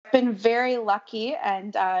Been very lucky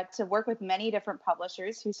and to work with many different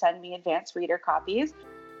publishers who send me advanced reader copies.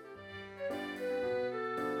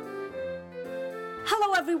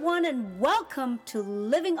 Hello, everyone, and welcome to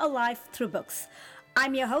Living a Life Through Books.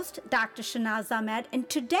 I'm your host, Dr. Shanaz Ahmed, and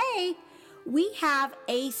today we have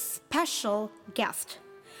a special guest.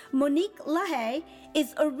 Monique Lahaye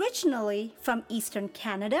is originally from Eastern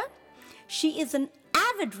Canada. She is an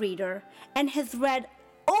avid reader and has read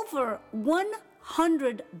over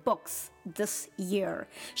 100 books this year.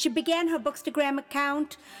 She began her Bookstagram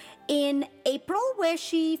account in April, where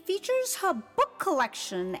she features her book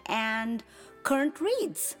collection and current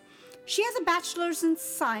reads. She has a bachelor's in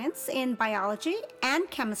science in biology and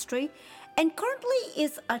chemistry and currently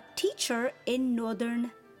is a teacher in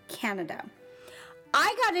Northern Canada.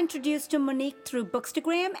 I got introduced to Monique through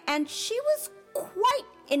Bookstagram, and she was quite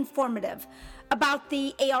informative about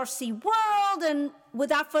the ARC world. And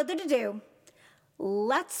without further ado,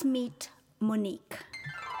 let's meet Monique.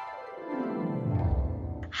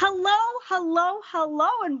 Hello,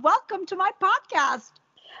 and welcome to my podcast.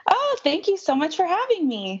 Oh, thank you so much for having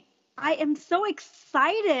me. I am so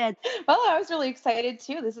excited. Well, I was really excited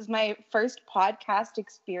too. This is my first podcast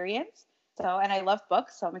experience. And I love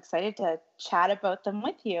books, so I'm excited to chat about them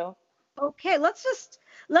with you. Okay, let's just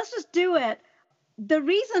do it. The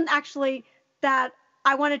reason actually that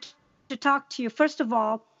I wanted to talk to you, first of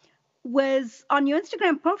all, was on your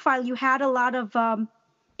Instagram profile, you had a lot of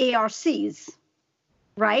ARCs,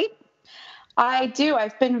 right? I do.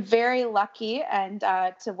 I've been very lucky and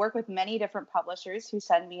to work with many different publishers who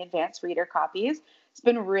send me advanced reader copies. It's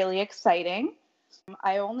been really exciting.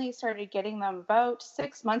 I only started getting them about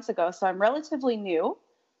 6 months ago, so I'm relatively new.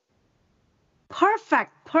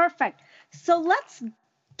 Perfect. So let's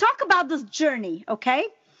talk about this journey, okay?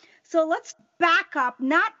 So let's back up,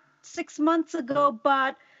 not 6 months ago,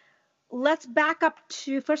 but let's back up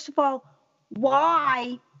to, first of all,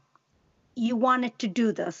 why you wanted to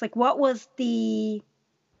do this. Like, what was the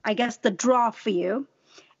draw for you?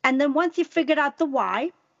 And then once you figured out the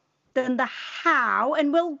why, then the how,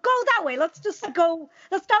 and we'll go that way. Let's start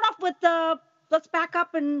off with let's back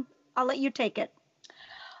up and I'll let you take it.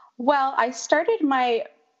 Well, I started my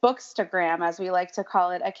Bookstagram, as we like to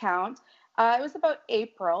call it, account. It was about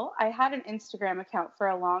April. I had an Instagram account for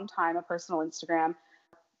a long time, a personal Instagram,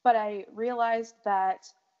 but I realized that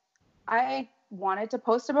I wanted to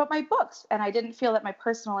post about my books, and I didn't feel that my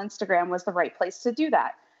personal Instagram was the right place to do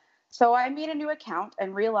that. So I made a new account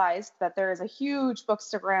and realized that there is a huge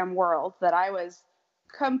Bookstagram world that I was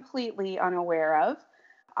completely unaware of.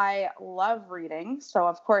 I love reading, so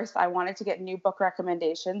of course I wanted to get new book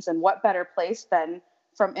recommendations, and what better place than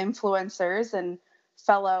from influencers and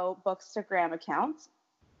fellow Bookstagram accounts.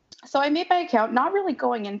 So I made my account not really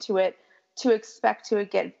going into it to expect to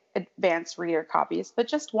get advanced reader copies, but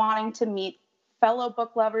just wanting to meet fellow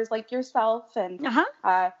book lovers like yourself and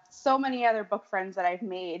so many other book friends that I've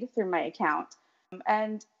made through my account.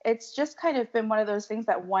 And it's just kind of been one of those things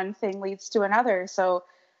that one thing leads to another. So,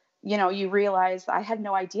 you realize I had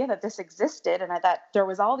no idea that this existed and that there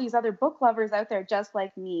was all these other book lovers out there just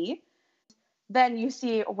like me. Then you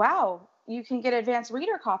see, wow, you can get advanced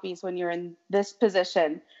reader copies when you're in this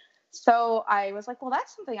position. So I was like, well,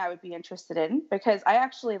 that's something I would be interested in, because I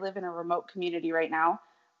actually live in a remote community right now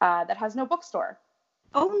that has no bookstore.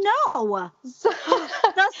 Oh, no. That's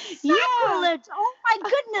sacrilege. Yeah. Oh, my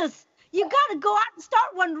goodness. You got to go out and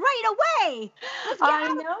start one right away. I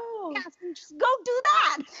know. Just go do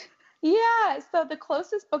that. Yeah. So the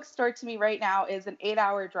closest bookstore to me right now is an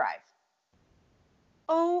 8-hour drive.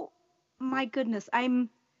 Oh, my goodness. I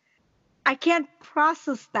can't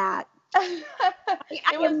process that.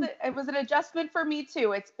 It was an adjustment for me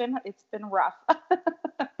too. It's been rough.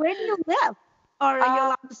 Where do you live? Or are you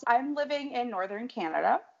allowed to say? I'm living in Northern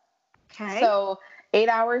Canada. Okay. So 8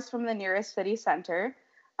 hours from the nearest city center.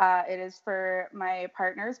 It is for my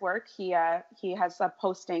partner's work. He has a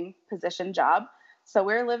posting position job. So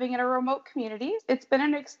we're living in a remote community. It's been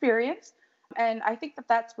an experience. And I think that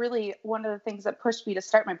that's really one of the things that pushed me to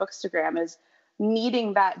start my Bookstagram, is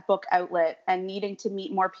needing that book outlet and needing to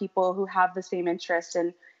meet more people who have the same interest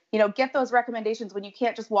and, get those recommendations when you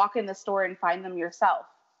can't just walk in the store and find them yourself.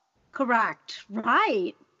 Correct.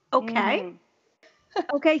 Right. Okay.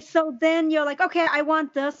 Okay. So then you're like, okay, I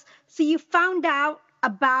want this. So you found out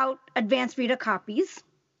about advanced reader copies.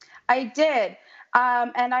 I did.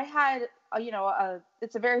 And I had,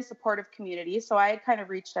 it's a very supportive community. So I had kind of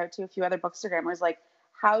reached out to a few other Bookstagrammers, like,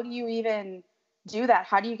 how do you even do that?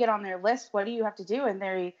 How do you get on their list? What do you have to do? And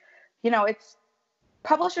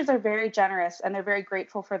publishers are very generous and they're very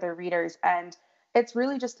grateful for their readers. And it's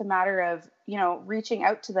really just a matter of, reaching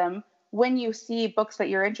out to them when you see books that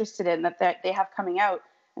you're interested in that they have coming out,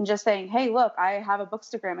 and just saying, hey, look, I have a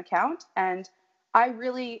Bookstagram account and I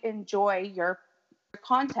really enjoy your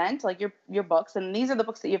content, like your books, and these are the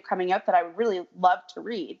books that you have coming out that I would really love to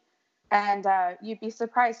read. And you'd be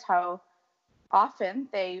surprised how often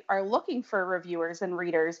they are looking for reviewers and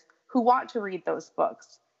readers who want to read those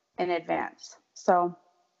books in advance. So,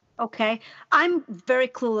 Okay. I'm very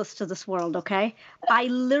clueless to this world. Okay. I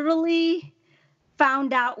literally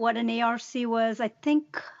found out what an ARC was, I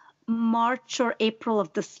think March or April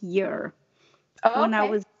of this year oh, when I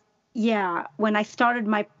okay. was, yeah, when I started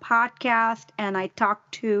my podcast and I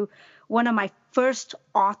talked to one of my first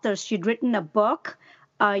authors. She'd written a book,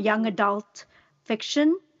 young adult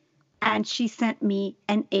fiction, and she sent me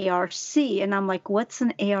an ARC, and I'm like, what's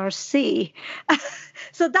an ARC?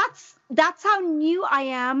 So that's how new I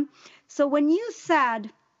am. So when you said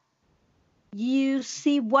you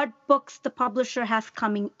see what books the publisher has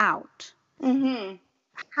coming out, Mm-hmm.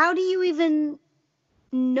 how do you even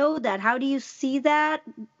know that? How do you see that?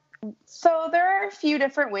 So there are a few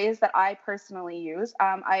different ways that I personally use.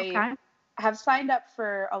 I Okay. have signed up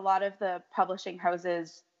for a lot of the publishing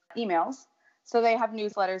houses' emails. So they have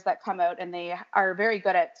newsletters that come out, and they are very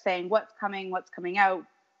good at saying what's coming out,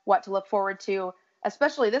 what to look forward to.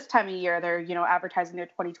 Especially this time of year, they're advertising their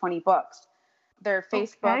 2020 books, their Okay.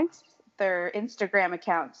 Facebooks, their Instagram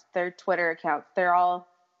accounts, their Twitter accounts. They're all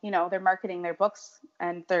they're marketing their books,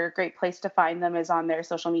 and they're a great place to find them is on their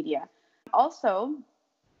social media. Also,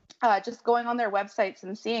 just going on their websites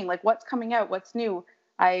and seeing like what's coming out, what's new.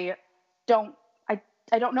 I don't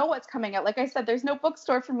I don't know what's coming out. Like I said, there's no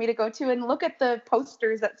bookstore for me to go to and look at the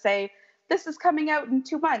posters that say this is coming out in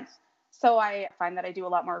 2 months. So I find that I do a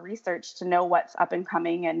lot more research to know what's up and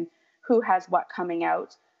coming and who has what coming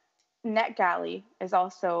out. NetGalley is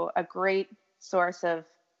also a great source of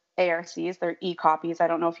ARCs. They're e-copies. I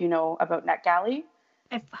don't know if you know about NetGalley.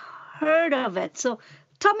 I've heard of it. So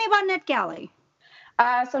tell me about NetGalley.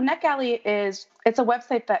 So NetGalley it's a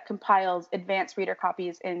website that compiles advanced reader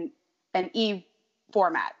copies in an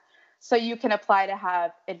format. So you can apply to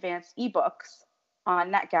have advanced ebooks on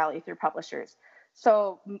NetGalley through publishers.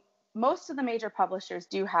 So most of the major publishers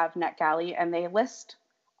do have NetGalley, and they list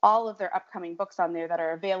all of their upcoming books on there that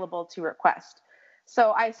are available to request.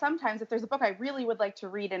 So I sometimes, if there's a book I really would like to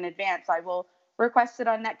read in advance, I will request it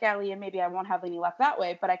on NetGalley, and maybe I won't have any luck that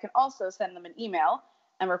way, but I can also send them an email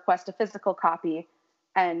and request a physical copy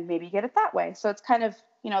and maybe get it that way. So it's kind of,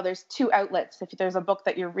 there's two outlets. If there's a book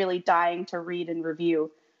that you're really dying to read and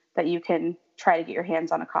review, that you can try to get your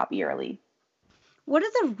hands on a copy early. What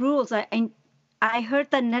are the rules? I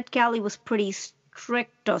heard that NetGalley was pretty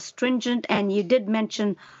strict or stringent, and you did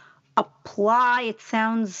mention apply. It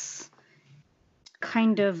sounds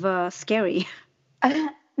kind of scary.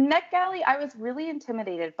 NetGalley, I was really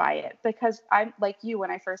intimidated by it because I'm like you,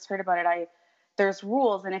 when I first heard about it, there's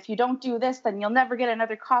rules, and if you don't do this, then you'll never get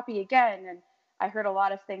another copy again. And I heard a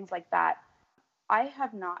lot of things like that. I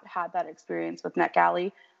have not had that experience with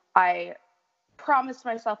NetGalley. I promised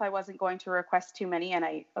myself I wasn't going to request too many, and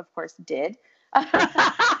I, of course, did.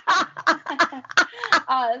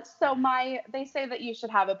 So they say that you should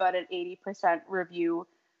have about an 80% review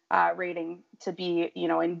rating to be,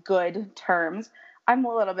 in good terms. I'm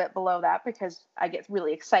a little bit below that because I get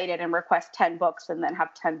really excited and request 10 books and then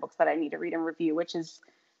have 10 books that I need to read and review, which is,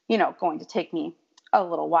 going to take me a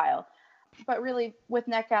little while. But really, with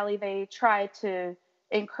NetGalley, they try to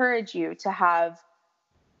encourage you to have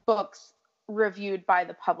books reviewed by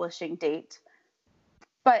the publishing date.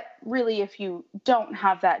 But really, if you don't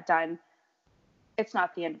have that done, it's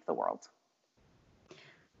not the end of the world.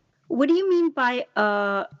 What do you mean by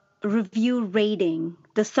a review rating?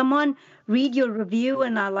 Does someone read your review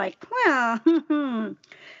and are like, well,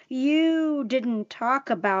 you didn't talk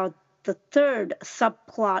about the third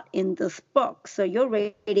subplot in this book, so your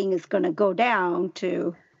rating is going to go down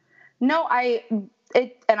to... No, I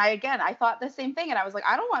thought the same thing, and I was like,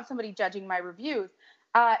 I don't want somebody judging my reviews.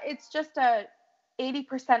 It's just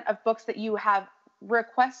 80% of books that you have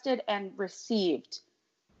requested and received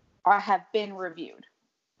have been reviewed.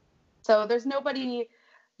 So there's nobody,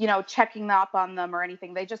 checking up on them or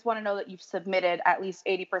anything. They just want to know that you've submitted at least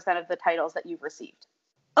 80% of the titles that you've received.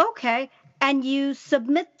 Okay. And you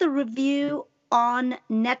submit the review on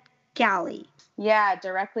NetGalley. Yeah,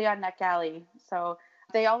 directly on NetGalley. So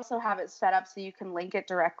they also have it set up so you can link it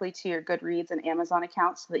directly to your Goodreads and Amazon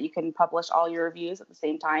accounts so that you can publish all your reviews at the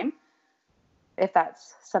same time, if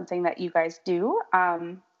that's something that you guys do.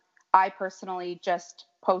 I personally just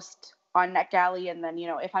post on NetGalley, and then,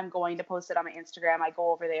 if I'm going to post it on my Instagram, I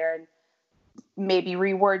go over there and maybe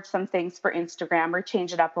reword some things for Instagram or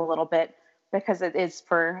change it up a little bit. because it is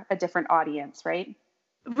for a different audience, right?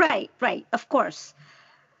 Right, of course.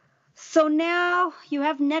 So now you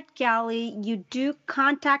have NetGalley. You do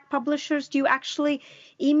contact publishers. Do you actually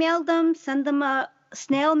email them, send them a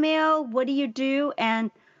snail mail? What do you do?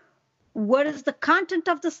 And what is the content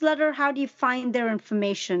of this letter? How do you find their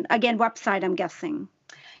information? Again, website, I'm guessing.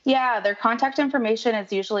 Yeah, their contact information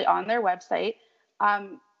is usually on their website.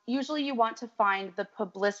 Usually you want to find the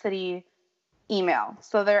publicity email.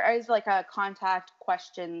 So there is like a contact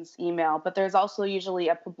questions email, but there's also usually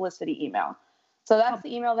a publicity email. So that's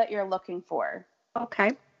the email that you're looking for.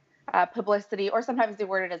 Okay. Publicity, or sometimes they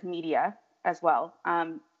word it as media as well,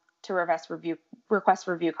 to request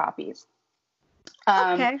review copies.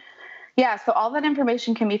 Okay. Yeah, so all that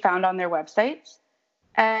information can be found on their websites.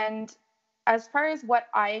 And as far as what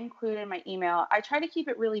I include in my email, I try to keep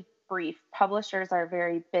it really brief. Publishers are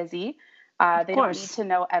very busy. They don't need to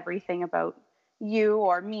know everything about you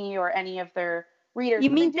or me or any of their readers. You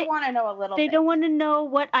mean they want to know a little bit. They don't want to know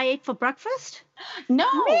what I ate for breakfast? No,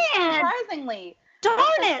 Man, surprisingly. Darn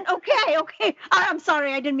it. Okay. I'm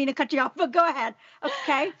sorry. I didn't mean to cut you off, but go ahead.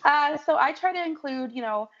 Okay. So I try to include,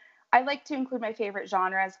 I like to include my favorite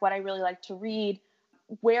genres, what I really like to read,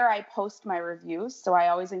 where I post my reviews. So I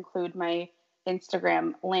always include my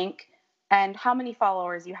Instagram link and how many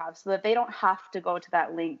followers you have, so that they don't have to go to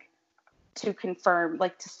that link to confirm,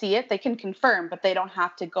 like to see it. They can confirm, but they don't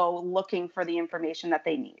have to go looking for the information that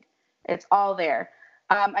they need. It's all there.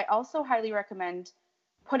 I also highly recommend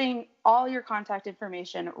putting all your contact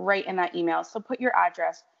information right in that email. So put your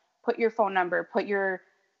address, put your phone number, put your,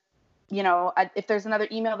 if there's another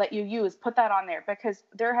email that you use, put that on there, because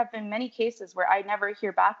there have been many cases where I never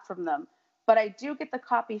hear back from them, but I do get the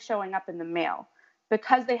copy showing up in the mail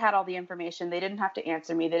because they had all the information. They didn't have to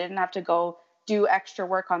answer me. They didn't have to go do extra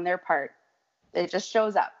work on their part. It just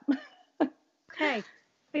shows up. Okay.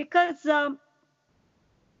 Because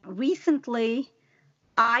recently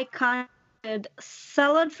I contacted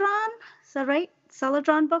Celadon. Is that right?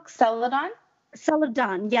 Celadon Books?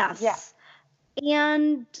 Celadon, yes. Yeah.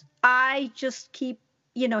 And I just keep,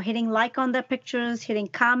 hitting like on their pictures,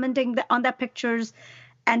 commenting on their pictures.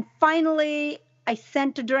 And finally, I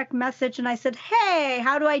sent a direct message and I said, hey,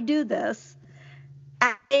 how do I do this?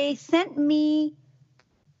 And they sent me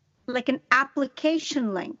like an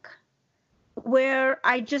application link where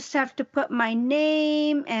I just have to put my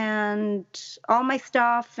name and all my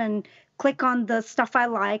stuff and click on the stuff I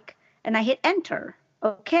like, and I hit enter.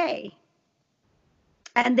 Okay.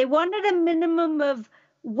 And they wanted a minimum of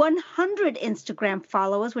 100 Instagram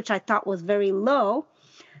followers, which I thought was very low.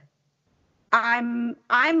 I'm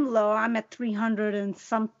low. I'm at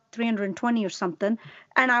 320 or something.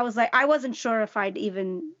 And I was like, I wasn't sure if I'd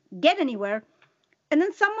even get anywhere. And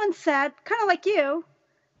then someone said, kind of like you,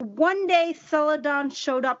 one day Celadon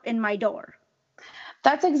showed up in my door.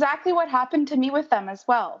 That's exactly what happened to me with them as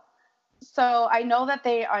well. So I know that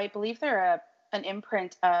I believe they're an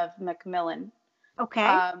imprint of Macmillan. Okay.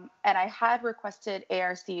 And I had requested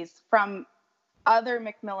ARCs from other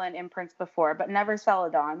Macmillan imprints before, but never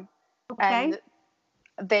Celadon. Okay. And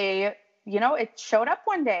they, it showed up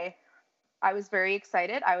one day. I was very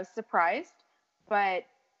excited. I was surprised, but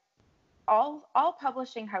all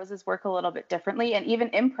publishing houses work a little bit differently, and even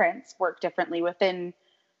imprints work differently within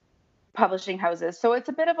publishing houses. So it's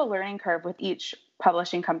a bit of a learning curve with each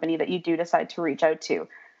publishing company that you do decide to reach out to,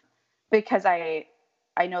 because I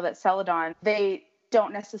know that Celadon, they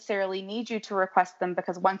don't necessarily need you to request them,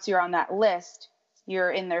 because once you're on that list,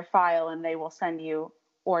 you're in their file and they will send you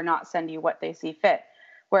or not send you what they see fit.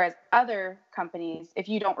 Whereas other companies, if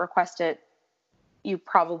you don't request it, you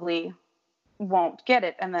probably won't get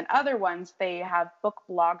it. And then other ones, they have book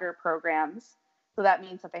blogger programs. So that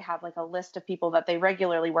means that they have like a list of people that they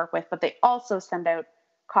regularly work with, but they also send out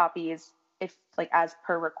copies if as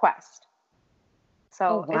per request.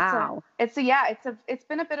 So wow. It's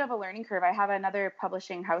been a bit of a learning curve. I have another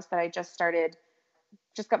publishing house that I just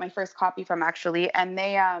got my first copy from, actually, and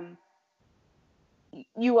they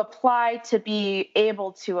you apply to be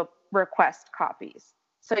able to request copies.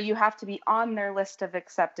 So you have to be on their list of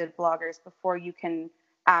accepted bloggers before you can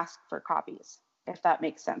ask for copies, if that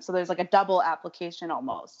makes sense. So there's like a double application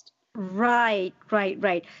almost. Right.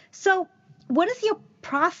 So what is your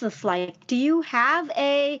process like? Do you have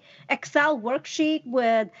a Excel worksheet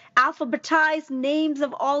with alphabetized names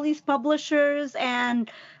of all these publishers? And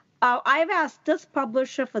I've asked this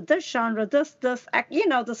publisher for this genre, this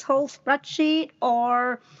whole spreadsheet,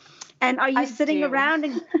 and are you sitting around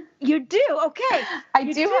and you do? Okay. I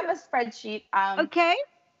do have a spreadsheet. Okay.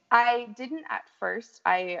 I didn't at first.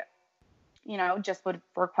 I, just would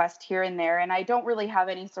request here and there. And I don't really have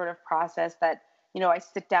any sort of process that, I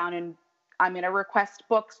sit down and I'm going to request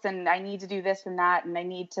books and I need to do this and that and I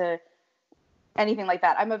need to anything like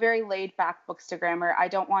that. I'm a very laid back bookstagrammer. I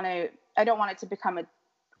don't want it to become a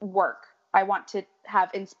work. I want to have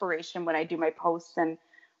inspiration when I do my posts and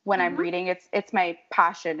when I'm reading. It's my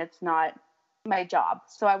passion. It's not my job.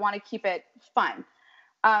 So I want to keep it fun.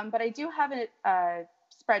 But I do have a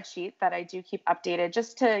spreadsheet that I do keep updated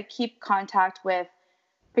just to keep contact with,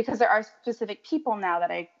 because there are specific people now that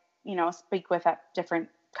I, speak with at different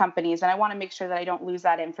companies. And I want to make sure that I don't lose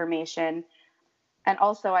that information. And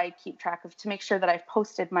also I keep track of to make sure that I've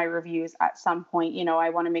posted my reviews at some point. I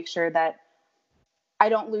want to make sure that I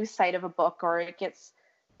don't lose sight of a book or it gets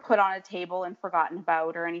put on a table and forgotten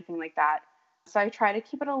about or anything like that. So I try to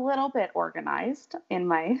keep it a little bit organized in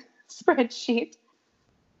my spreadsheet.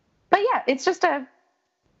 But yeah, it's just a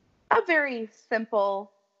very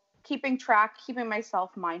simple keeping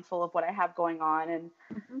myself mindful of what I have going on and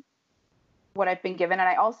what I've been given. And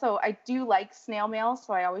I do like snail mail.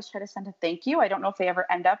 So I always try to send a thank you. I don't know if they ever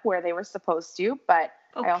end up where they were supposed to, but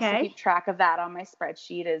I also keep track of that on my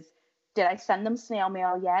spreadsheet did I send them snail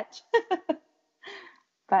mail yet?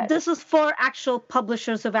 But this is for actual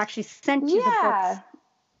publishers who've actually sent you the books,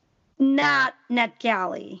 not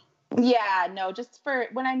NetGalley. Yeah, no, just for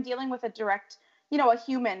when I'm dealing with a direct, a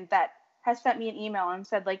human that has sent me an email and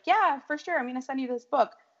said like, yeah, for sure, I'm going to send you this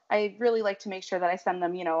book. I really like to make sure that I send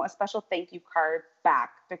them, a special thank you card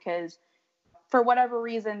back, because for whatever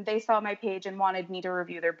reason, they saw my page and wanted me to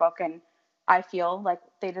review their book. And I feel like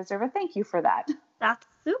they deserve a thank you for that. That's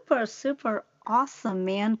super, super awesome,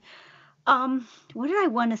 man. What did I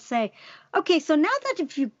want to say? Okay, so now that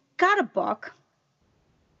if you got a book,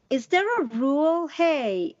 is there a rule?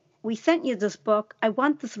 Hey, we sent you this book. I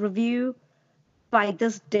want this review by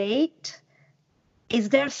this date. Is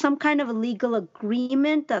there some kind of a legal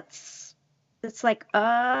agreement that's like,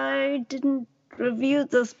 I didn't review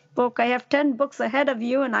this book. I have 10 books ahead of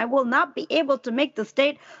you, and I will not be able to make this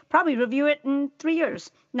date. Probably review it in 3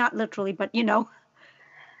 years. Not literally, but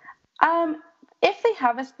If they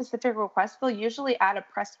have a specific request, they'll usually add a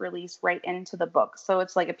press release right into the book. So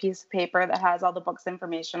it's like a piece of paper that has all the book's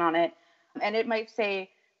information on it. And it might say,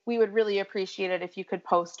 we would really appreciate it if you could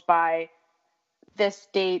post by this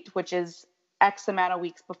date, which is X amount of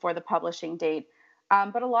weeks before the publishing date.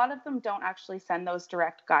 But a lot of them don't actually send those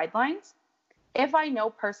direct guidelines. If I know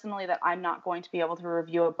personally that I'm not going to be able to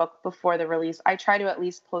review a book before the release, I try to at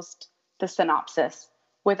least post the synopsis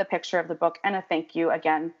with a picture of the book and a thank you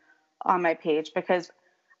again on my page, because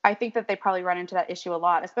I think that they probably run into that issue a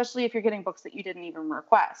lot, especially if you're getting books that you didn't even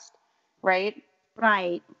request, right?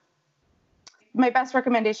 Right. My best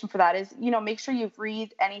recommendation for that is, make sure you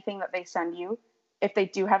read anything that they send you. If they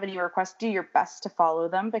do have any requests, do your best to follow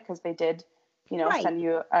them, because they did, send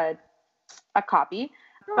you a copy.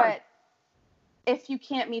 Sure. But if you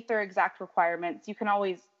can't meet their exact requirements, you can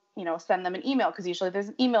always, send them an email, because usually there's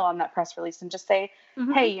an email on that press release, and just say,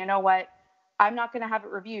 hey, you know what? I'm not going to have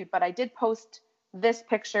it reviewed, but I did post this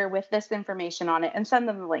picture with this information on it, and send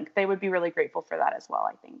them the link. They would be really grateful for that as well,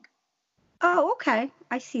 I think. Oh, okay.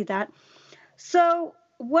 I see that. So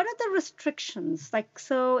what are the restrictions? Like,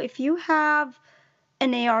 so if you have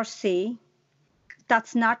an ARC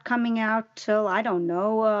that's not coming out till, I don't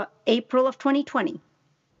know, April of 2020,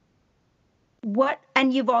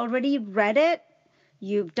 and you've already read it,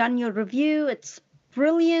 you've done your review, it's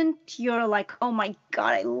brilliant, you're like, oh my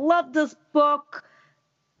God, I love this book,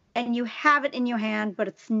 and you have it in your hand, but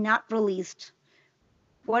it's not released.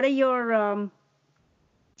 What are your,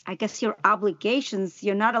 I guess, your obligations?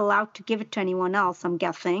 You're not allowed to give it to anyone else, I'm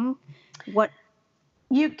guessing. What?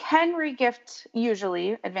 You can regift,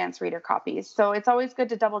 usually, advanced reader copies. So it's always good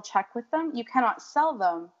to double check with them. You cannot sell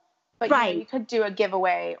them, but right. You could do a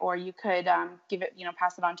giveaway, or you could give it,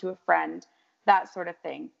 pass it on to a friend, that sort of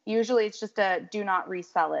thing. Usually it's just a do not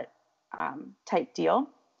resell it type deal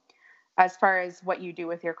as far as what you do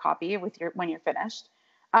with your copy when you're finished.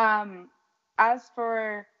 As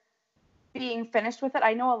for being finished with it,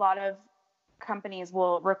 I know a lot of companies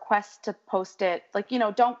will request to post it, like,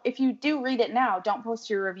 if you do read it now, don't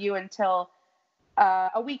post your review until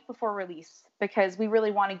a week before release, because we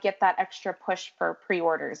really want to get that extra push for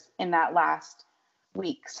pre-orders in that last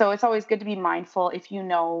week. So it's always good to be mindful if you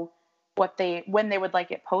know when they would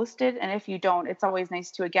like it posted. And if you don't, it's always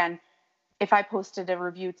nice to, again, if I posted a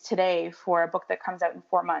review today for a book that comes out in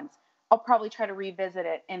 4 months, I'll probably try to revisit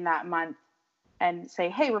it in that month and say,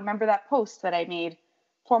 hey, remember that post that I made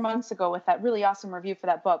 4 months ago with that really awesome review for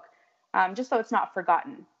that book, just so it's not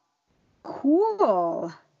forgotten.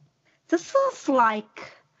 Cool. This is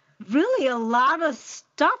like really a lot of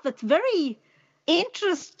stuff. It's very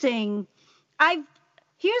interesting.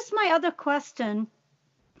 Here's my other question.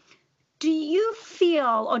 do you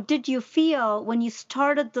feel, or did you feel when you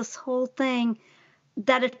started this whole thing,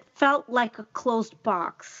 that it felt like a closed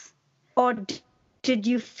box? Or did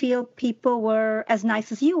you feel people were as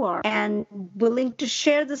nice as you are and willing to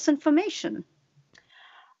share this information?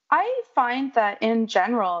 I find that in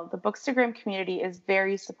general, the Bookstagram community is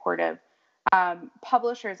very supportive.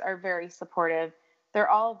 Publishers are very supportive. They're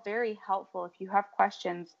all very helpful if you have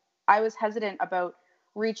questions. I was hesitant about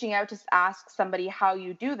reaching out to ask somebody how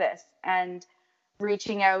you do this, and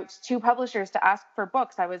reaching out to publishers to ask for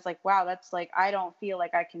books. I was like, wow, that's like, I don't feel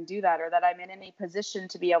like I can do that, or that I'm in any position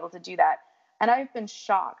to be able to do that. And I've been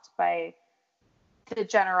shocked by the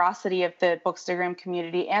generosity of the Bookstagram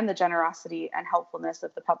community and the generosity and helpfulness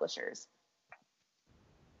of the publishers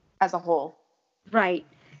as a whole. Right.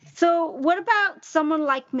 So what about someone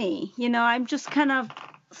like me? I'm just kind of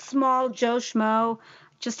small Joe Schmo,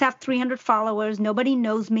 just have 300 followers. Nobody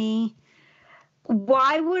knows me.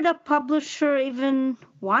 Why would a publisher even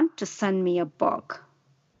want to send me a book?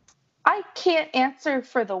 I can't answer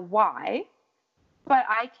for the why, but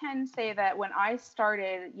I can say that when I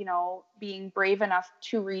started, being brave enough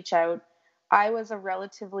to reach out, I was a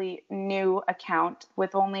relatively new account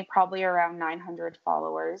with only probably around 900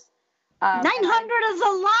 followers. 900 is a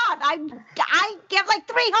lot. I get like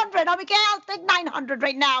 300. I'm like, I'll take 900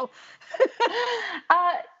 right now.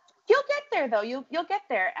 You'll get there though. You'll get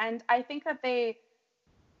there. And I think that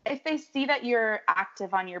if they see that you're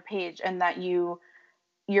active on your page and that you're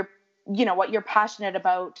what you're passionate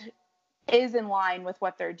about is in line with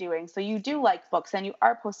what they're doing. So you do like books and you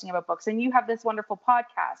are posting about books and you have this wonderful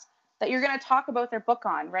podcast that you're going to talk about their book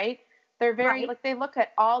on, right? They're very they look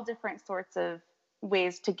at all different sorts of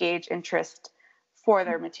ways to gauge interest for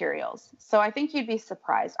their materials. So I think you'd be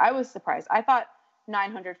surprised. I was surprised. I thought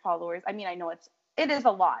 900 followers. I mean, I know it is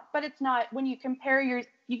a lot, but it's not. When you compare you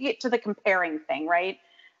get to the comparing thing, right?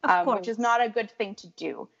 Which is not a good thing to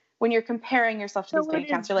do. When you're comparing yourself to these big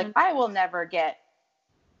accounts, you're like, I will never get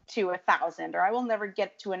to 1,000, or I will never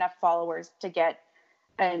get to enough followers to get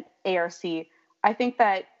an ARC. I think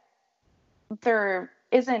that there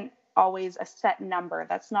isn't always a set number.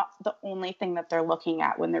 That's not the only thing that they're looking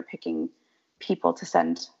at when they're picking people to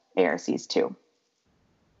send ARCs to.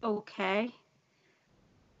 Okay.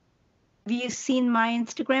 Have you seen my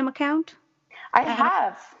Instagram account? I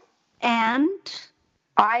have. And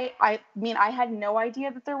I mean, I had no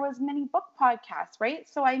idea that there was many book podcasts, right?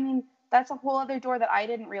 So, I mean, that's a whole other door that I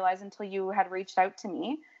didn't realize until you had reached out to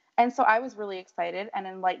me. And so I was really excited and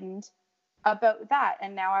enlightened about that.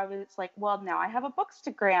 And now I was like, well, now I have a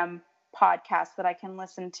Bookstagram podcast that I can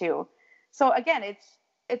listen to. So again,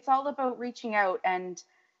 it's all about reaching out, and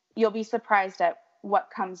you'll be surprised at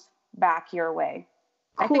what comes back your way.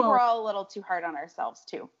 Cool. I think we're all a little too hard on ourselves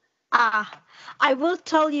too. I will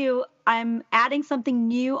tell you, I'm adding something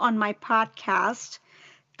new on my podcast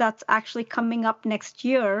that's actually coming up next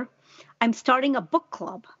year. I'm starting a book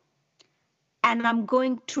club, and I'm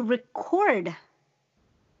going to record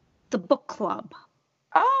the book club.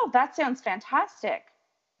 Oh, that sounds fantastic.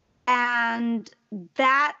 And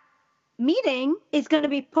that meeting is going to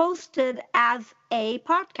be posted as a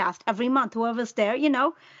podcast every month. Whoever's there,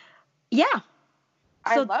 Yeah.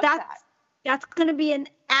 I love that. That's going to be an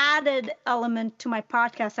added element to my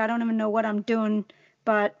podcast. I don't even know what I'm doing,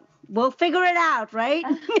 but we'll figure it out, right?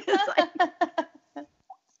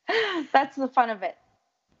 That's the fun of it.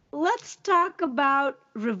 Let's talk about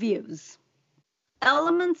reviews.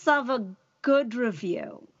 Elements of a good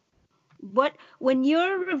review. When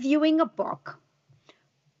you're reviewing a book,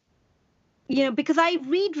 because I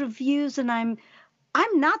read reviews and I'm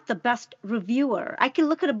not the best reviewer. I can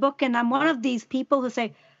look at a book and I'm one of these people who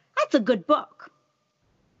say, that's a good book.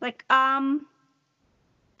 Like,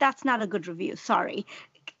 that's not a good review. Sorry.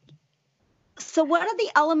 So what are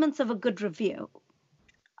the elements of a good review?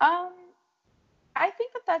 I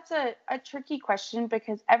think that's a tricky question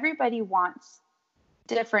because everybody wants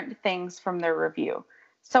different things from their review.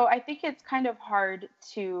 So I think it's kind of hard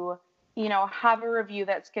to, have a review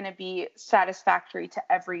that's going to be satisfactory to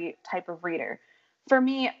every type of reader. For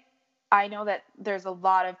me, I know that there's a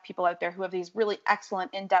lot of people out there who have these really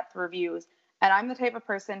excellent in-depth reviews. And I'm the type of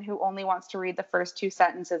person who only wants to read the first 2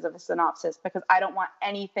 sentences of a synopsis because I don't want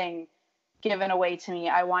anything given away to me.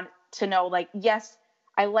 I want to know, like, yes,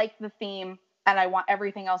 I like the theme and I want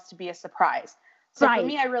everything else to be a surprise. So For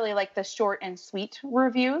me, I really like the short and sweet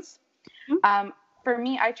reviews. Mm-hmm. For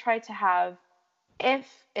me, I try to have, if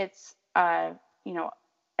it's,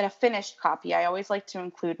 a finished copy, I always like to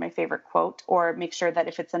include my favorite quote, or make sure that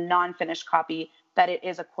if it's a non-finished copy, that it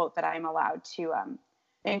is a quote that I'm allowed to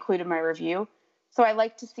include in my review. So I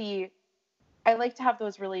like to have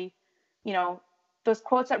those really, those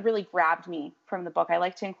quotes that really grabbed me from the book. I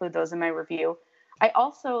like to include those in my review. I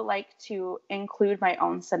also like to include my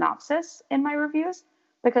own synopsis in my reviews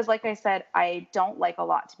because, like I said, I don't like a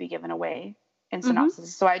lot to be given away in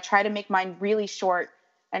synopsis. So I try to make mine really short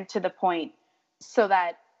and to the point so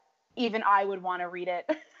that even I would want to read it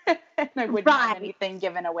and I wouldn't want anything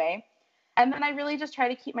given away. And then I really just try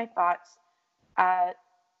to keep my thoughts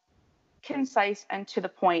concise and to the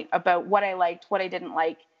point about what I liked, what I didn't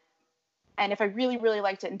like. And if I really, really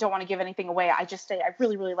liked it and don't want to give anything away, I just say, I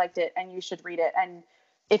really, really liked it and you should read it. And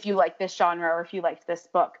if you like this genre or if you liked this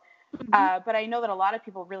book. But I know that a lot of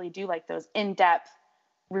people really do like those in-depth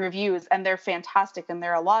reviews and they're fantastic and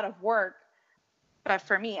they're a lot of work. But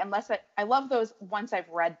for me, unless I love those once I've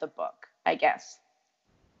read the book, I guess.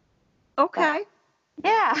 Okay. But,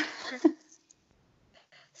 yeah.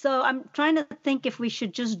 So I'm trying to think if we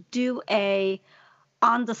should just do a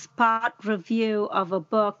on-the-spot review of a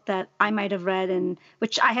book that I might have read, and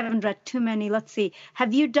which I haven't read too many. Let's see.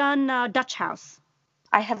 Have you done Dutch House?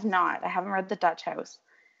 I have not. I haven't read The Dutch House.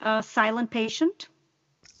 Silent Patient?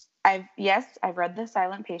 I've read The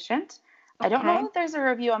Silent Patient. Okay. I don't know if there's a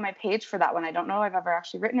review on my page for that one. I don't know if I've ever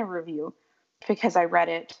actually written a review because I read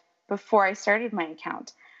it before I started my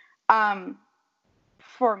account.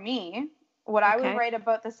 For me, what I would write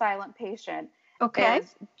about The Silent Patient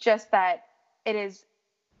is just that it is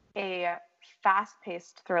a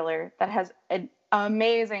fast-paced thriller that has an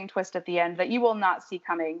amazing twist at the end that you will not see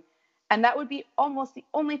coming. And that would be almost the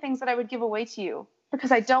only things that I would give away to you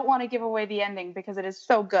because I don't want to give away the ending because it is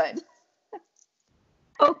so good.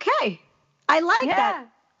 Okay. I like that.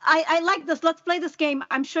 I like this. Let's play this game.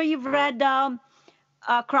 I'm sure you've read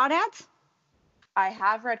Crawdads? I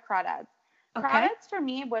have read Crawdads. Okay. Crawdads for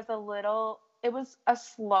me was it was a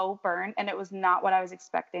slow burn and it was not what I was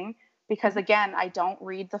expecting because again, I don't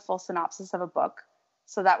read the full synopsis of a book.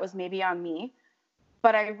 So that was maybe on me,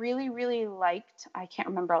 but I really, really liked, I can't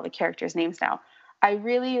remember all the characters' names now. I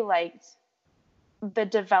really liked the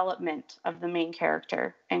development of the main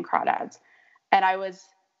character in Crawdads. And I was,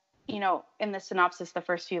 in the synopsis, the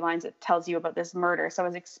first few lines, it tells you about this murder. So I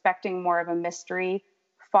was expecting more of a mystery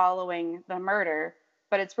following the murder,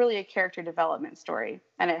 but it's really a character development story.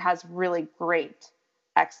 And it has really great,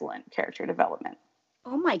 excellent character development.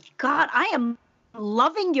 Oh my God, I am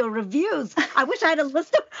loving your reviews. I wish I had a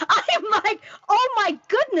list of, I am like, oh my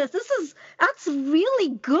goodness, that's really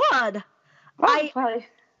good. I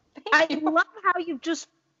love how you've just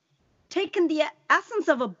taken the essence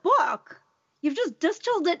of a book. You've just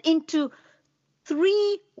distilled it into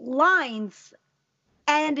 3 lines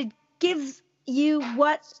and it gives you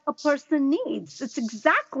what a person needs. It's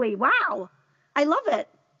exactly, wow. I love it.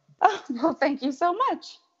 Oh, well, thank you so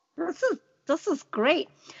much. This is great.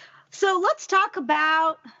 So let's talk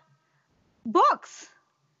about books.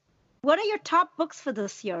 What are your top books for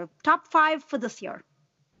this year? Top 5 for this year?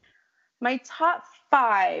 My top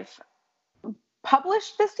 5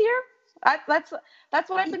 published this year. That's what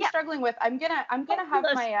I've been struggling with. I'm gonna have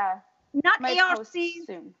my not my ARC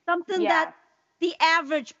soon. Something that the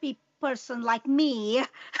average person like me.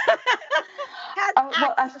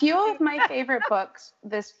 Well, a few of my favorite books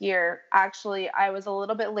this year, actually, I was a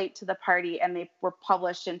little bit late to the party and they were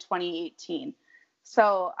published in 2018.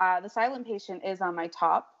 So The Silent Patient is on my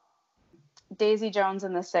top. Daisy Jones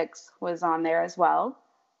and the Six was on there as well.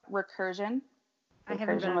 Recursion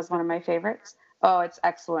was one of my favorites. Oh, it's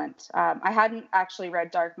excellent. I hadn't actually read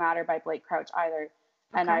Dark Matter by Blake Crouch either.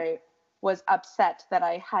 And I was upset that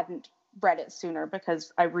I hadn't read it sooner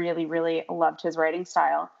because I really, really loved his writing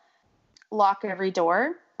style. Lock Every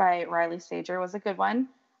Door by Riley Sager was a good one.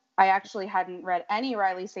 I actually hadn't read any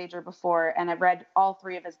Riley Sager before, and I read all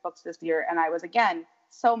 3 of his books this year, and I was, again,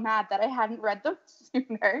 so mad that I hadn't read them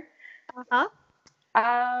sooner. What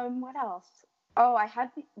else? Oh,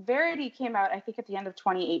 Verity came out, I think, at the end of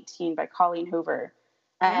 2018 by Colleen Hoover,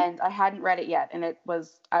 and I hadn't read it yet, and I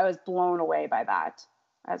was blown away by that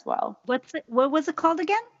as well. What was it called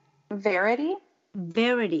again? Verity.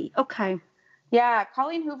 Verity. Okay. Yeah,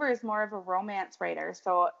 Colleen Hoover is more of a romance writer,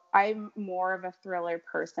 so I'm more of a thriller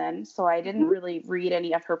person, so I didn't really read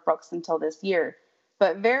any of her books until this year.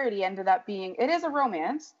 But Verity ended up it is a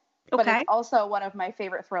romance, but it's also one of my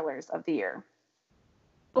favorite thrillers of the year.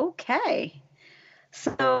 Okay.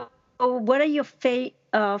 So what are your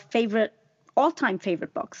favorite, all-time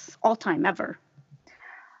favorite books, all-time ever?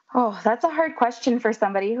 Oh, that's a hard question for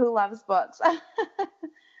somebody who loves books.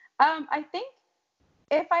 I think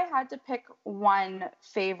if I had to pick one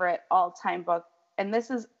favorite all-time book, and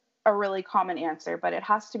this is a really common answer, but it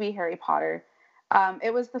has to be Harry Potter.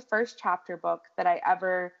 It was the first chapter book that I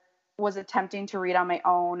ever was attempting to read on my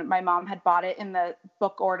own. My mom had bought it in the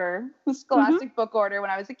book order, the Mm-hmm. Scholastic book order when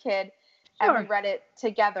I was a kid. And we Sure. read it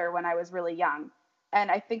together when I was really young. And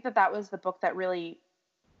I think that that was the book that really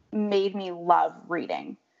made me love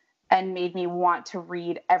reading and made me want to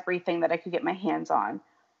read everything that I could get my hands on.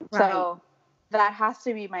 Right. So that has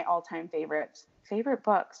to be my all-time favorite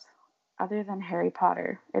books other than Harry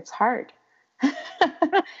Potter. It's hard.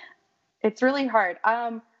 It's really hard.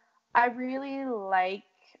 I really like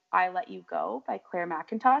I Let You Go by Claire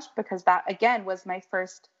McIntosh, because that, again, was my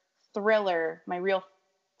first thriller, my real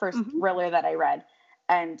first Mm-hmm. thriller that I read.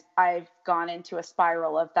 And I've gone into a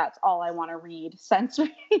spiral of that's all I want to read since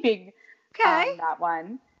reading Okay. that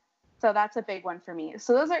one. So that's a big one for me.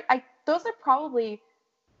 So those are probably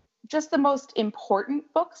just the most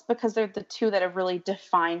important books, because they're the two that have really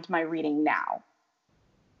defined my reading now,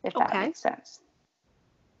 if that Okay. makes sense.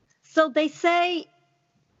 So they say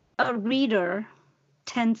a reader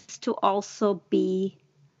tends to also be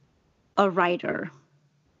a writer.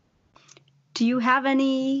 Do you have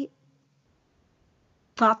any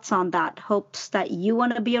thoughts on that? Hopes that you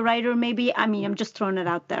want to be a writer, maybe? I mean, I'm just throwing it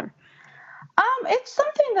out there. It's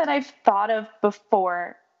something that I've thought of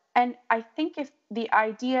before. And I think if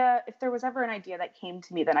there was ever an idea that came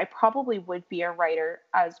to me, then I probably would be a writer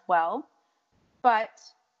as well. But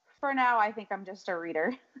for now, I think I'm just a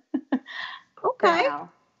reader. For Okay.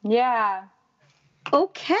 now. Yeah.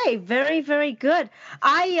 Okay. Very, very good.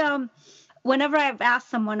 Whenever I've asked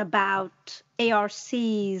someone about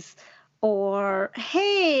ARCs or,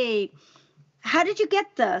 hey, how did you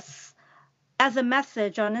get this? As a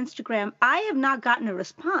message on Instagram, I have not gotten a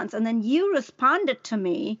response. And then you responded to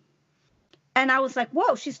me, and I was like,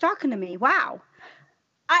 whoa, she's talking to me. Wow.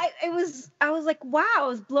 I was like, wow, I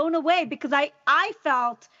was blown away, because I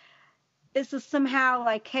felt this is somehow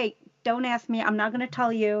like, hey, don't ask me. I'm not going to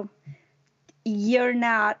tell you. You're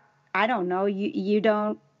not, I don't know, you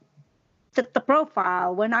don't fit the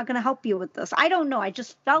profile. We're not going to help you with this. I don't know. I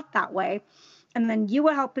just felt that way. And then you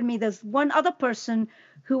were helping me. There's one other person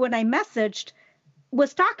who, when I messaged,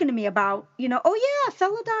 was talking to me about, oh yeah,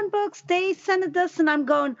 Celadon Books, they sent this, and I'm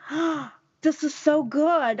going, oh, this is so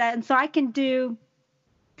good. And so I can do,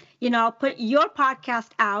 I'll put your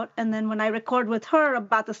podcast out, and then when I record with her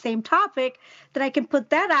about the same topic, then I can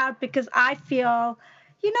put that out, because I feel,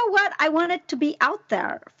 you know what, I want it to be out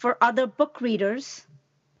there for other book readers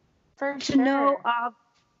For to sure. know of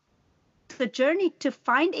the journey to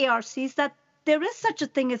find ARCs, that there is such a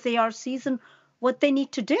thing as ARCs and what they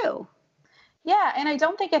need to do. Yeah, and I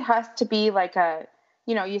don't think it has to be like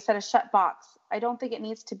you said a shut box. I don't think it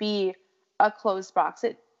needs to be a closed box.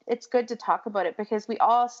 It's good to talk about it, because we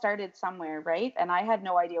all started somewhere, right? And I had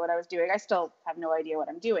no idea what I was doing. I still have no idea what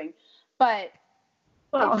I'm doing. But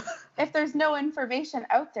Well, if there's no information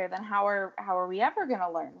out there, then how are we ever going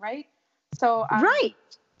to learn, right? So right.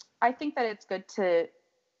 I think that it's good to,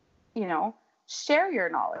 share your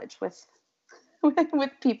knowledge with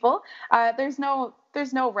people. There's no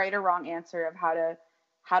right or wrong answer of how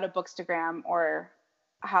to Bookstagram, or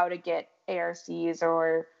how to get ARCs,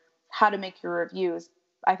 or how to make your reviews.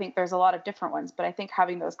 I think there's a lot of different ones, but I think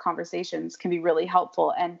having those conversations can be really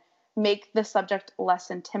helpful and make the subject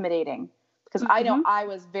less intimidating. Because I know I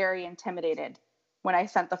was very intimidated when I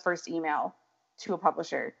sent the first email to a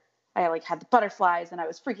publisher. I had the butterflies and I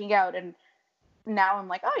was freaking out, and now I'm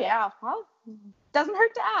like, oh yeah, well, doesn't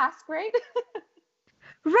hurt to ask, right?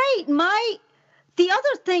 Right. The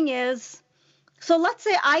other thing is, so let's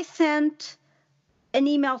say I sent an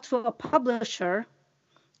email to a publisher,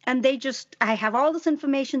 and I have all this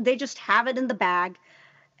information, they just have it in the bag,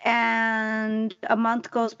 and a month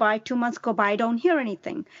goes by, 2 months go by, I don't hear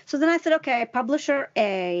anything. So then I said, okay, publisher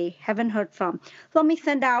A, haven't heard from. Let me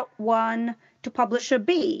send out one to publisher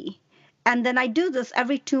B. And then I do this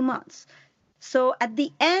every 2 months. So at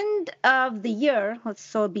the end of the year,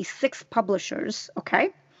 so it'd be 6 publishers, okay?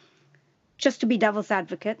 Just to be devil's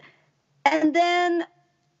advocate. And then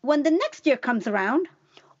when the next year comes around,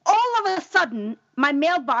 all of a sudden, my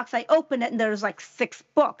mailbox, I open it and there's 6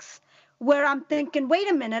 books, where I'm thinking, wait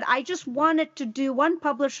a minute, I just wanted to do one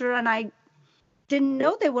publisher and I didn't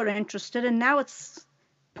know they were interested, and now it's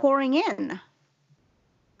pouring in.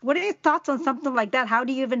 What are your thoughts on something like that? How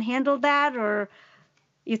do you even handle that? Or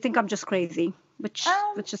you think I'm just crazy, which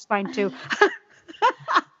is fine too.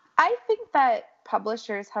 I think that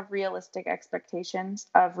publishers have realistic expectations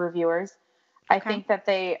of reviewers. I think that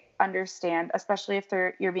they understand, especially if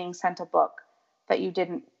you're being sent a book that you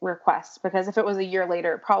didn't request, because if it was a year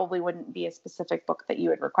later, it probably wouldn't be a specific book that you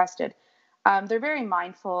had requested. They're very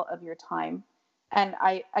mindful of your time. And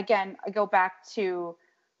I go back to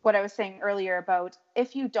what I was saying earlier about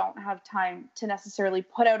if you don't have time to necessarily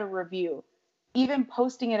put out a review, even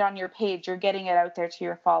posting it on your page, you're getting it out there to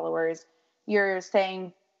your followers. You're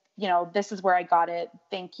saying, this is where I got it.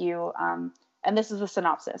 Thank you. And this is the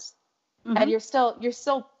synopsis. Mm-hmm. And you're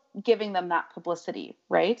still giving them that publicity,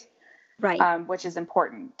 right? Right. Which is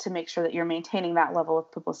important to make sure that you're maintaining that level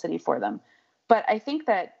of publicity for them. But I think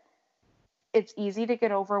that it's easy to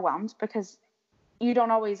get overwhelmed because you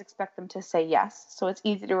don't always expect them to say yes. So it's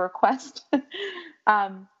easy to request,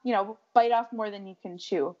 bite off more than you can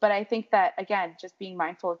chew. But I think that, again, just being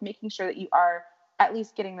mindful of making sure that you are at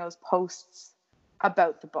least getting those posts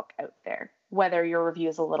about the book out there, whether your review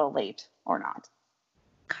is a little late or not.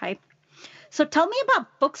 Okay. So tell me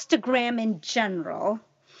about Bookstagram in general.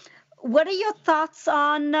 What are your thoughts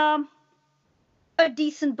on a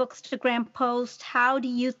decent Bookstagram post? How do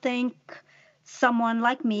you think someone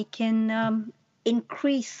like me can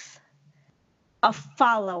increase a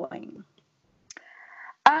following?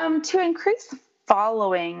 To increase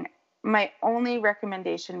following, my only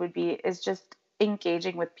recommendation is just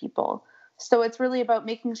engaging with people. So it's really about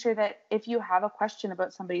making sure that if you have a question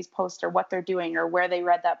about somebody's post or what they're doing or where they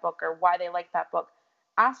read that book or why they like that book,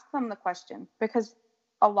 ask them the question, because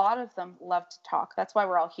a lot of them love to talk. That's why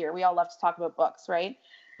we're all here. We all love to talk about books, right?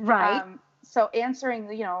 Right. So answering,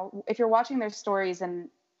 if you're watching their stories, and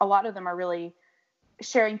a lot of them are really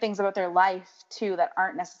sharing things about their life too that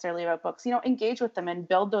aren't necessarily about books, engage with them and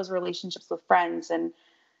build those relationships with friends. And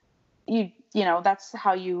that's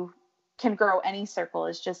how you can grow any circle,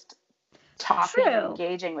 is just talking and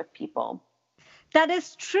engaging with people. That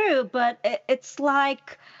is true, but it's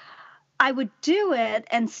like I would do it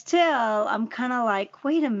and still I'm kind of like,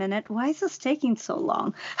 wait a minute, why is this taking so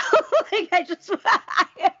long? Like I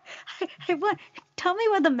want, tell me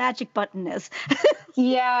where the magic button is.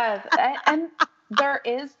 Yeah, and there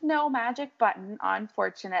is no magic button,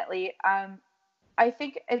 unfortunately. I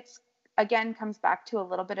think it's, again, comes back to a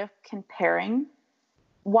little bit of comparing.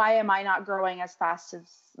 Why am I not growing as fast as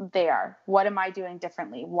they are? What am I doing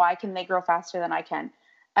differently? Why can they grow faster than I can?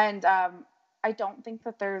 And I don't think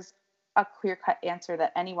that there's a clear-cut answer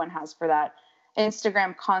that anyone has for that.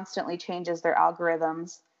 Instagram constantly changes their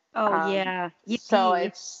algorithms. Oh, yeah. So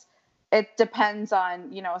it depends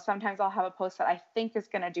on, sometimes I'll have a post that I think is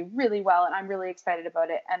going to do really well and I'm really excited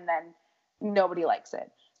about it, and then nobody likes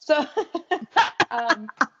it. So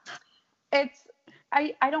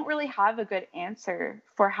I don't really have a good answer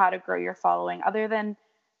for how to grow your following, other than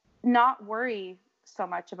not worry so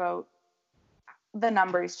much about the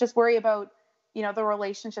numbers. Just worry about, the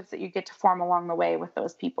relationships that you get to form along the way with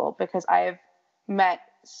those people, because I've met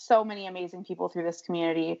so many amazing people through this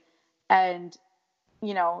community, and,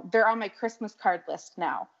 they're on my Christmas card list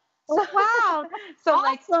now. Oh, wow. So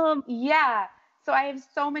awesome. Yeah. So I have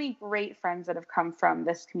so many great friends that have come from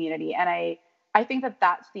this community. And I think that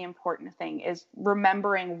that's the important thing, is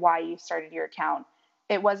remembering why you started your account.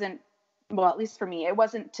 It wasn't, well, at least for me, it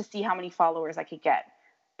wasn't to see how many followers I could get.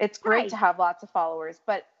 It's great to have lots of followers,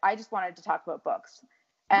 but I just wanted to talk about books.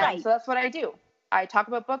 And so that's what I do. I talk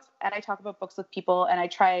about books, and I talk about books with people, and I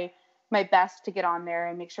try my best to get on there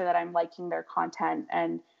and make sure that I'm liking their content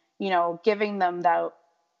and, giving them that,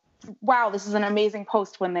 wow, this is an amazing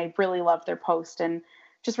post, when they really love their post, and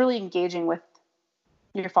just really engaging with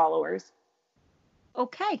your followers.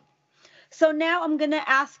 Okay. So now I'm going to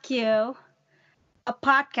ask you a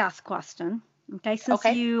podcast question. Okay.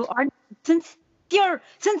 Since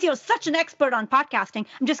you're such an expert on podcasting,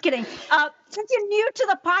 I'm just kidding. Since you're new to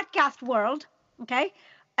the podcast world, okay,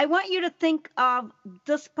 I want you to think of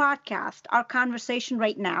this podcast, our conversation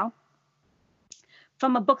right now,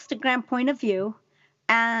 from a Bookstagram point of view,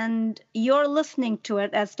 and you're listening to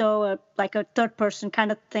it as though like a third person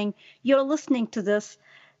kind of thing. You're listening to this.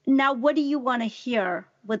 Now, what do you want to hear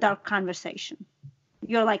with our conversation?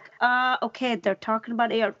 You're like, okay, they're talking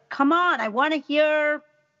about air. Come on, I want to hear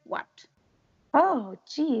what? Oh,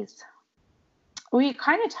 geez. We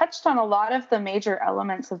kind of touched on a lot of the major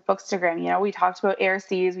elements of Bookstagram. We talked about ARCs,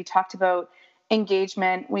 we talked about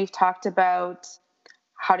engagement, we've talked about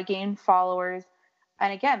how to gain followers.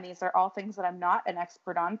 And again, these are all things that I'm not an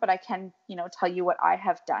expert on, but I can, tell you what I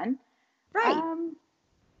have done. Right.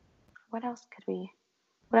 What else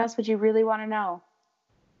would you really want to know?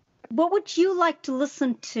 What would you like to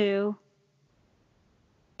listen to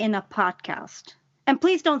in a podcast? And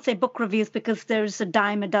please don't say book reviews, because there's a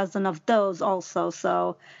dime a dozen of those also.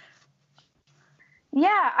 So,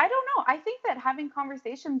 yeah, I don't know. I think that having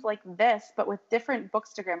conversations like this, but with different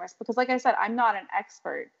Bookstagrammers, because like I said, I'm not an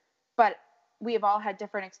expert, but we have all had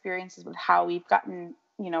different experiences with how we've gotten,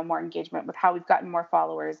 more engagement, with how we've gotten more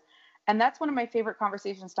followers. And that's one of my favorite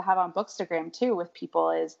conversations to have on Bookstagram too with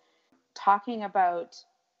people, is talking about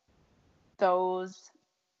those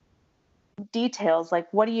details. Like,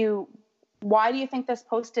 why do you think this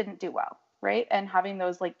post didn't do well? Right. And having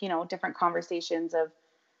those, like, different conversations of,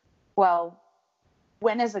 well,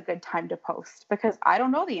 when is a good time to post? Because I don't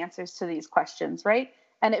know the answers to these questions. Right.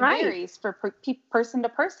 And it varies for person to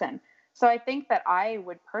person. So I think that I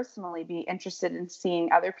would personally be interested in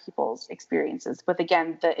seeing other people's experiences with,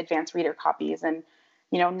 again, the advanced reader copies and,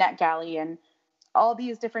 NetGalley and all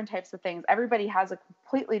these different types of things. Everybody has a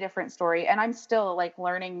completely different story. And I'm still like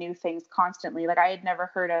learning new things constantly. Like, I had never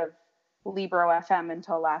heard of Libro FM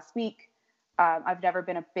until last week. I've never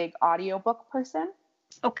been a big audiobook person.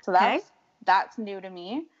 Okay. So that's new to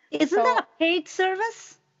me. Isn't that a paid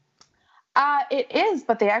service? It is,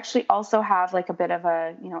 but they actually also have like a bit of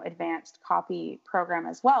a, advanced copy program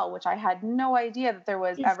as well, which I had no idea that there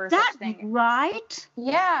was ever such thing. Right?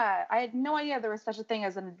 Yeah, I had no idea there was such a thing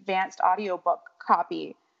as an advanced audiobook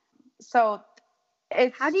copy. So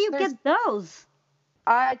how do you get those?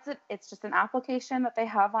 It's just an application that they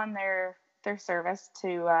have on their service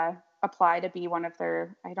to apply to be one of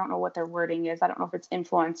their, I don't know what their wording is. I don't know if it's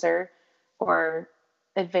influencer or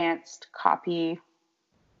advanced copy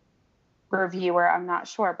reviewer. I'm not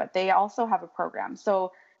sure, but they also have a program.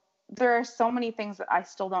 So there are so many things that I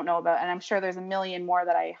still don't know about, and I'm sure there's a million more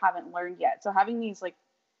that I haven't learned yet. So having these, like,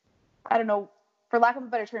 I don't know, for lack of a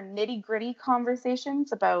better term, nitty-gritty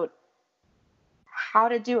conversations about how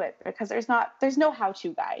to do it, because there's no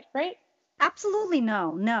how-to guide, right? Absolutely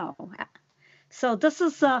no. So this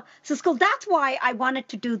is cool. That's why I wanted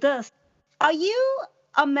to do this. Are you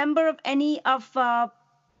a member of any of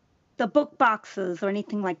the book boxes or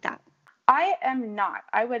anything like that? I am not.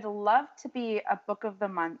 I would love to be a Book of the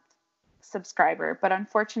Month subscriber, but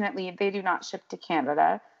unfortunately they do not ship to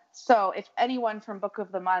Canada. So if anyone from Book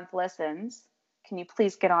of the Month listens, can you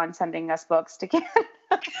please get on sending us books to Canada?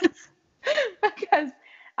 Because,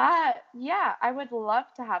 I would love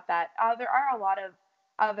to have that. There are a lot of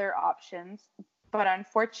other options, but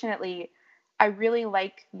unfortunately, I really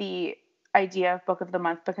like the idea of Book of the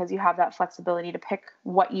Month because you have that flexibility to pick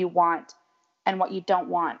what you want and what you don't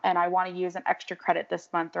want. And I want to use an extra credit this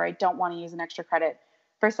month, or I don't want to use an extra credit.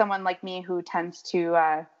 For someone like me who tends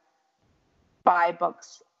to buy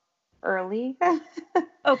books early.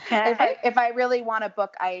 Okay. If I really want a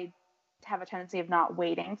book, I have a tendency of not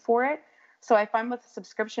waiting for it. So if I'm with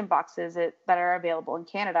subscription boxes that are available in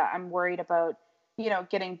Canada, I'm worried about,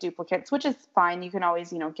 getting duplicates, which is fine. You can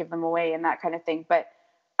always, give them away and that kind of thing. But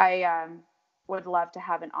I would love to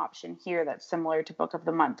have an option here that's similar to Book of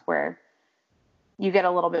the Month, where you get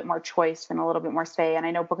a little bit more choice and a little bit more say. And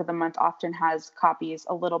I know Book of the Month often has copies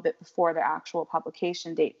a little bit before the actual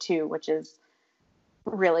publication date too, which is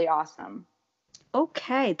really awesome.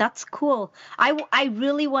 Okay, that's cool. I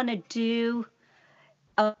really want to do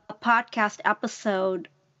a podcast episode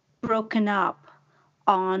broken up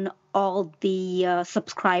on all the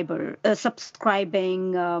subscribing,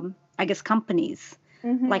 I guess, companies,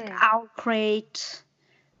 like Owlcrate,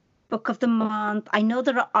 Book of the Month. I know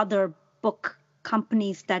there are other book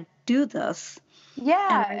companies that do this.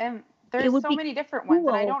 Yeah, and there's so many different ones,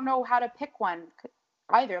 and I don't know how to pick one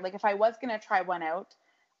either. Like, if I was going to try one out,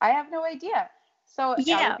 I have no idea. So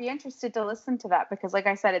I would be interested to listen to that, because like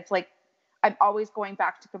I said, it's like I'm always going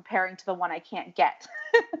back to comparing to the one I can't get.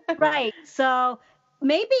 Right. So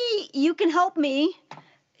maybe you can help me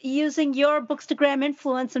using your Bookstagram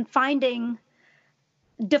influence and finding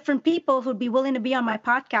different people who'd be willing to be on my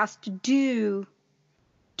podcast to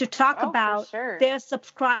talk about their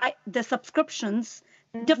subscriptions,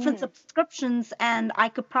 different subscriptions, and I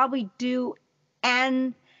could probably do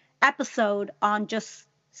an episode on just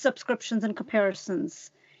subscriptions and comparisons.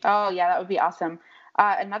 Oh yeah, that would be awesome.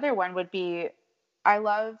 Another one would be, I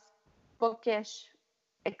love bookish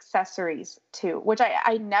accessories too, which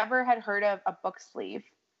I never had heard of a book sleeve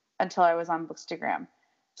until I was on Bookstagram.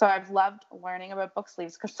 So I've loved learning about book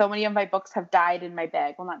sleeves because so many of my books have died in my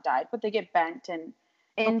bag. Well, not died, but they get bent and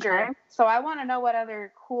injured. Okay. So I want to know what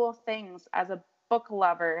other cool things as a book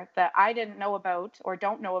lover that I didn't know about or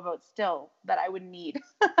don't know about still that I would need.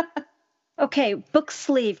 Okay, book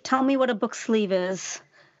sleeve. Tell me what a book sleeve is.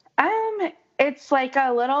 It's like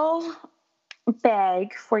a little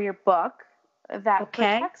bag for your book that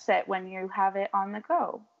protects it when you have it on the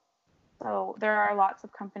go. So there are lots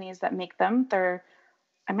of companies that make them.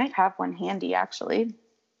 I might have one handy, actually.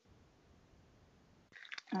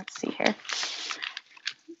 Let's see here.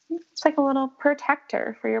 It's like a little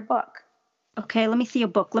protector for your book. Okay, let me see your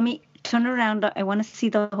book. Let me turn around. I want to see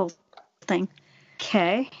the whole thing.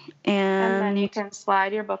 Okay. And then you can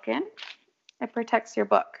slide your book in. It protects your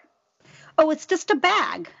book. Oh, it's just a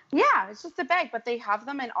bag. Yeah, it's just a bag, but they have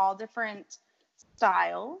them in all different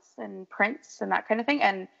styles and prints and that kind of thing.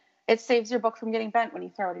 And it saves your book from getting bent when you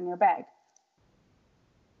throw it in your bag.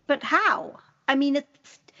 But how? I mean,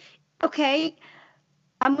 it's okay.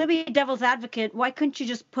 I'm going to be a devil's advocate. Why couldn't you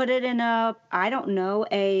just put it in I don't know,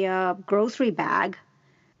 a grocery bag?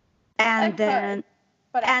 And then,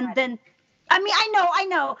 then, I mean, I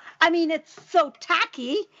know. I mean, it's so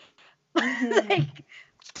tacky, like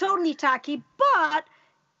totally tacky, but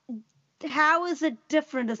how is it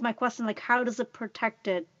different is my question. Like, how does it protect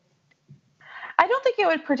it? I don't think it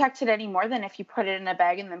would protect it any more than if you put it in a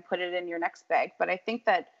bag and then put it in your next bag. But I think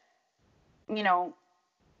that,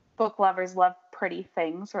 book lovers love pretty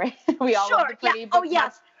things, right? We all love the pretty book. Oh,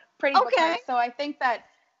 yes. Pretty book marks. So I think that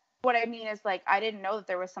what I mean is, like, I didn't know that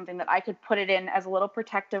there was something that I could put it in as a little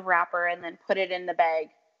protective wrapper and then put it in the bag.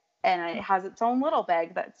 And it has its own little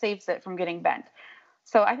bag that saves it from getting bent.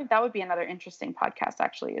 So I think that would be another interesting podcast,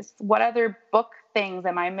 actually, is what other book things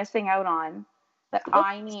am I missing out on that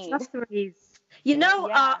I need? Accessories.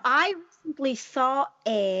 I recently saw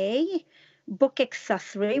a book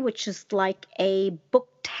accessory, which is like a book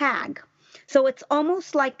tag. So it's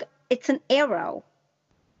almost like it's an arrow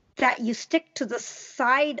that you stick to the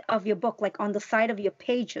side of your book, like on the side of your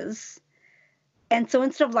pages. And so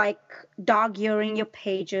instead of like dog-earing your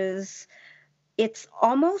pages, it's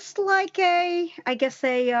almost like a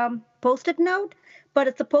Post-it note, but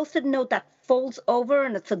it's a Post-it note that folds over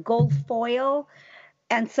and it's a gold foil.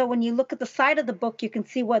 And so when you look at the side of the book, you can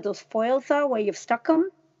see where those foils are, where you've stuck them.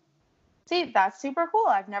 See, that's super cool.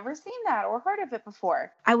 I've never seen that or heard of it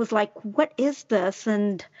before. I was like, what is this?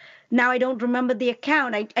 And now I don't remember the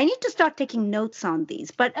account. I need to start taking notes on these.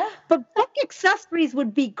 But book accessories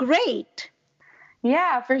would be great.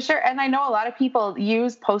 Yeah, for sure. And I know a lot of people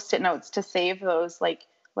use Post-it notes to save those, like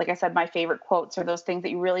I said, my favorite quotes or those things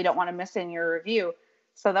that you really don't want to miss in your review.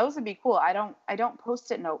 So those would be cool. I don't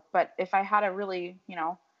Post-it note, but if I had a really,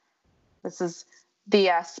 this is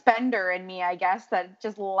the spender in me, I guess, that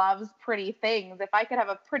just loves pretty things. If I could have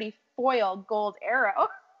a pretty foil gold arrow,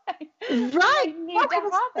 right? I need to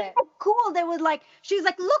have it. So cool. They would she's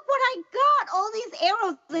like, look what I got, all these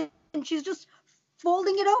arrows, and she's just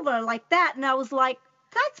folding it over like that. And I was like,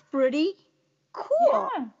 that's pretty cool.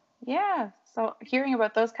 Yeah. So hearing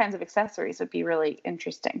about those kinds of accessories would be really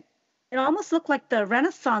interesting. It almost looked like the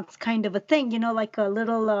Renaissance kind of a thing, like a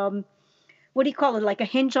little, what do you call it? Like a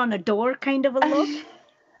hinge on a door kind of a look.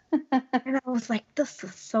 And I was like, this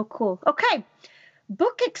is so cool. Okay.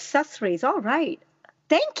 Book accessories. All right.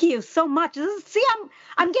 Thank you so much.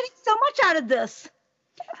 I'm getting so much out of this.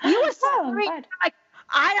 You were so great.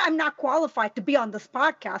 I'm not qualified to be on this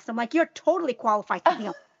podcast. I'm like, you're totally qualified to be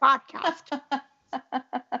on the podcast.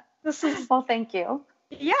 Well, thank you.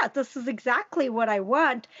 Yeah, this is exactly what I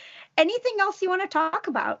want. Anything else you want to talk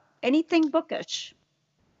about? Anything bookish?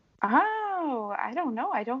 Oh, I don't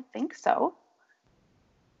know. I don't think so.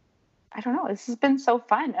 I don't know. This has been so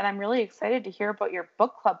fun. And I'm really excited to hear about your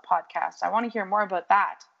book club podcast. I want to hear more about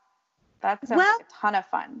that. That sounds like a ton of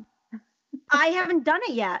fun. I haven't done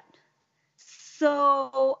it yet.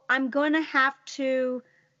 So I'm going to have to,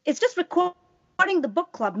 it's just recording the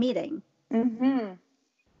book club meeting. Mm-hmm.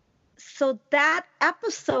 So that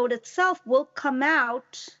episode itself will come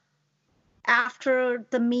out after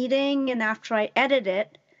the meeting and after I edit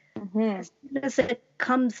it. Mm-hmm. As soon as it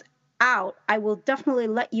comes out, I will definitely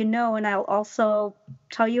let you know, and I'll also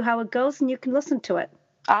tell you how it goes and you can listen to it.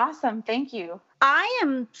 Awesome. Thank you. I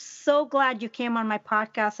am so glad you came on my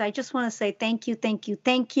podcast. I just want to say thank you, thank you,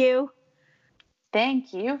 thank you.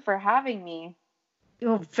 Thank you for having me.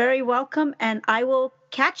 You're very welcome, and I will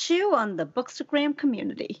catch you on the Bookstagram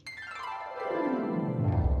community.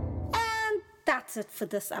 And that's it for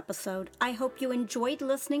this episode. I hope you enjoyed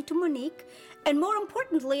listening to Monique, and more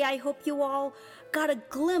importantly, I hope you all got a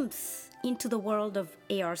glimpse into the world of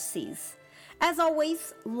ARCs. As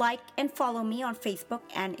always, like and follow me on Facebook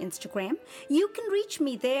and Instagram. You can reach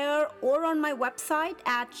me there or on my website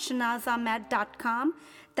at shahnazahmed.com.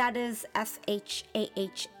 That is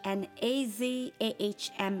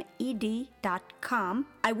ShahnazAhmed.com.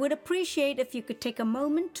 I would appreciate if you could take a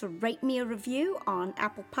moment to rate me a review on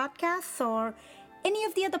Apple Podcasts or any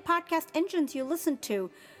of the other podcast engines you listen to.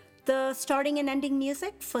 The starting and ending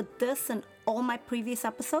music for this and all my previous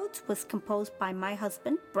episodes was composed by my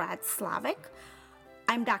husband, Brad Slavic.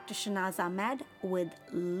 I'm Dr. Shahnaz Ahmed with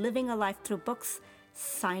Living a Life Through Books,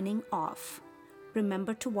 signing off.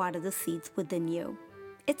 Remember to water the seeds within you.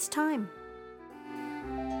 It's time.